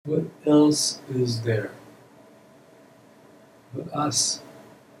What else is there but us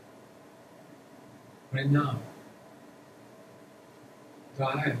right now? The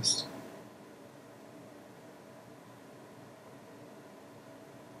highest.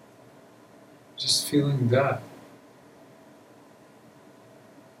 Just feeling that.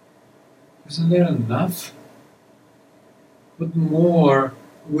 Isn't that enough? What more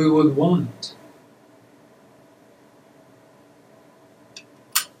we would want?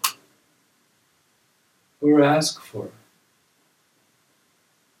 Or ask for?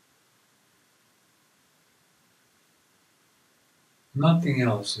 Nothing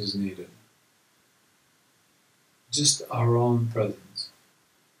else is needed. Just our own presence.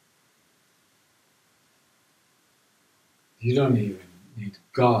 You don't even need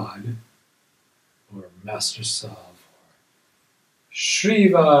God or Master Self or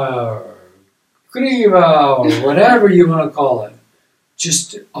Shriva or Kriva or whatever you want to call it.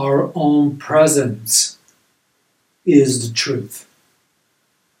 Just our own presence is the truth.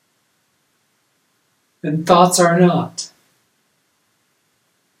 And thoughts are not.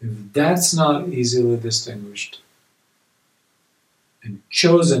 If that's not easily distinguished and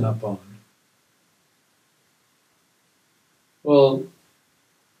chosen upon, well,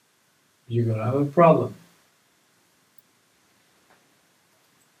 you're going to have a problem.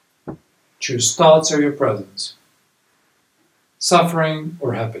 Choose thoughts or your presence, suffering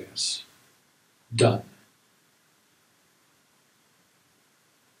or happiness. Done.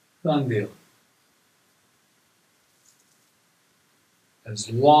 Done deal. As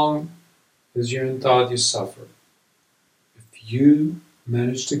long as you're in thought, you suffer. If you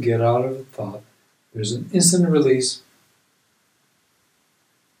manage to get out of the thought, there's an instant release.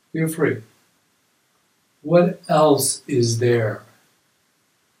 You're free. What else is there?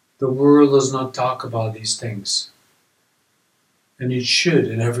 The world does not talk about these things. And it should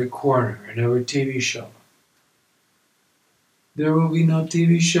in every corner, in every TV show. There will be no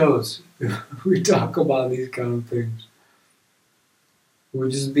TV shows if we talk about these kind of things. We'll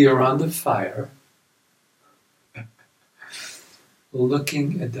just be around the fire,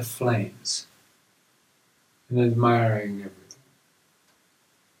 looking at the flames and admiring everything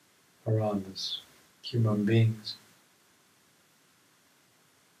around us, human beings.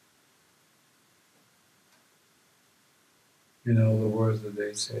 You know the words that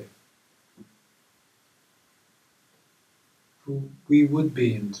they say. Who we would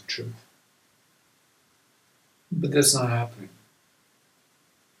be in the truth. But that's not happening.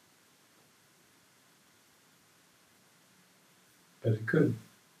 But it could.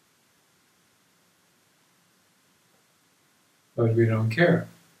 But we don't care.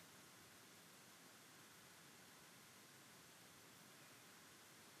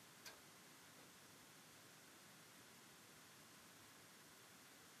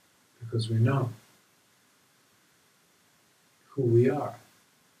 Because we know who we are.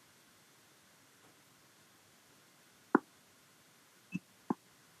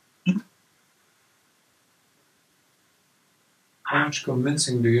 How much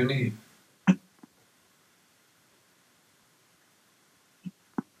convincing do you need?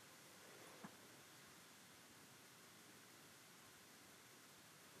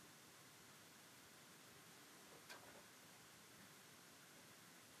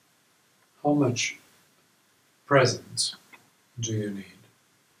 How much presence do you need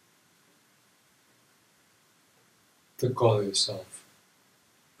to call yourself,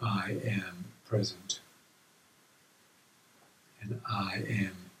 I am present, and I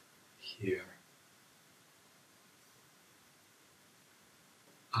am here.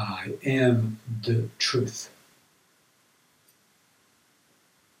 I am the truth.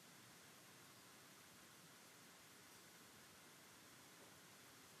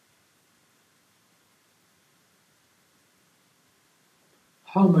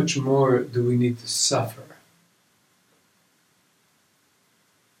 How much more do we need to suffer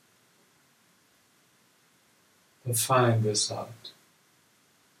to find this out?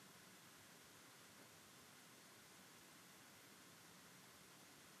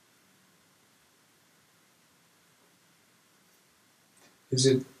 Is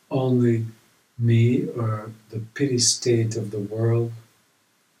it only me or the pity state of the world?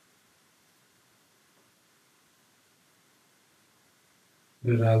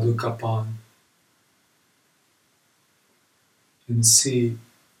 That I look upon and see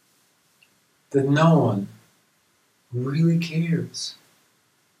that no one really cares?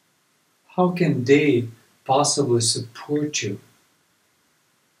 How can they possibly support you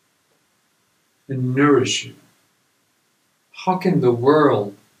and nourish you? How can the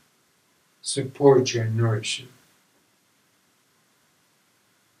world support you and nourish you?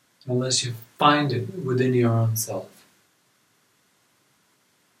 unless you find it within your own self.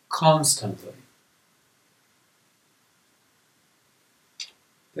 Constantly.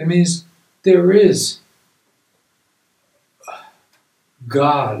 That means there is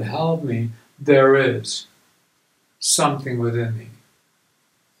God, help me, there is something within me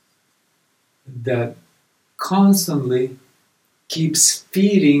that constantly keeps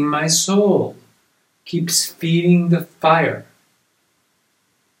feeding my soul, keeps feeding the fire.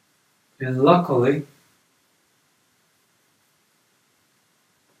 And luckily,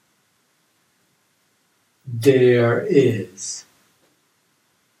 there is.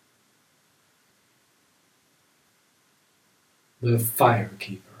 The fire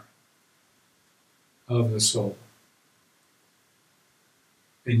keeper of the soul.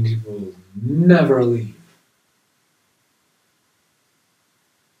 And he will never leave.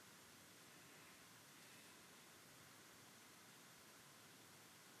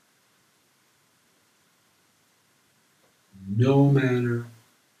 No matter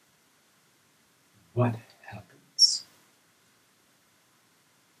what happens.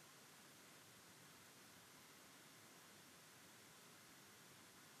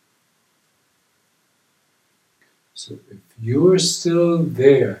 So if you're still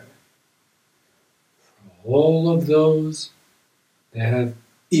there, for all of those that have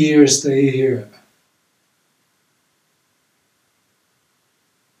ears to hear,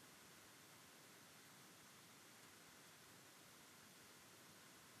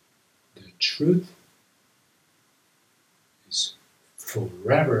 the truth is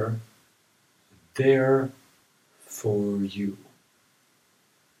forever there for you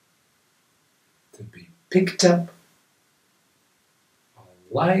to be picked up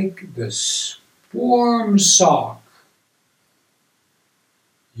like the swarm sock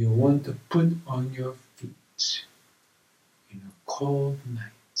you want to put on your feet in a cold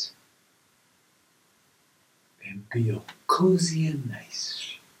night and be all cozy and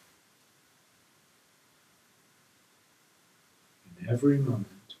nice in every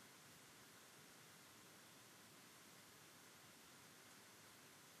moment.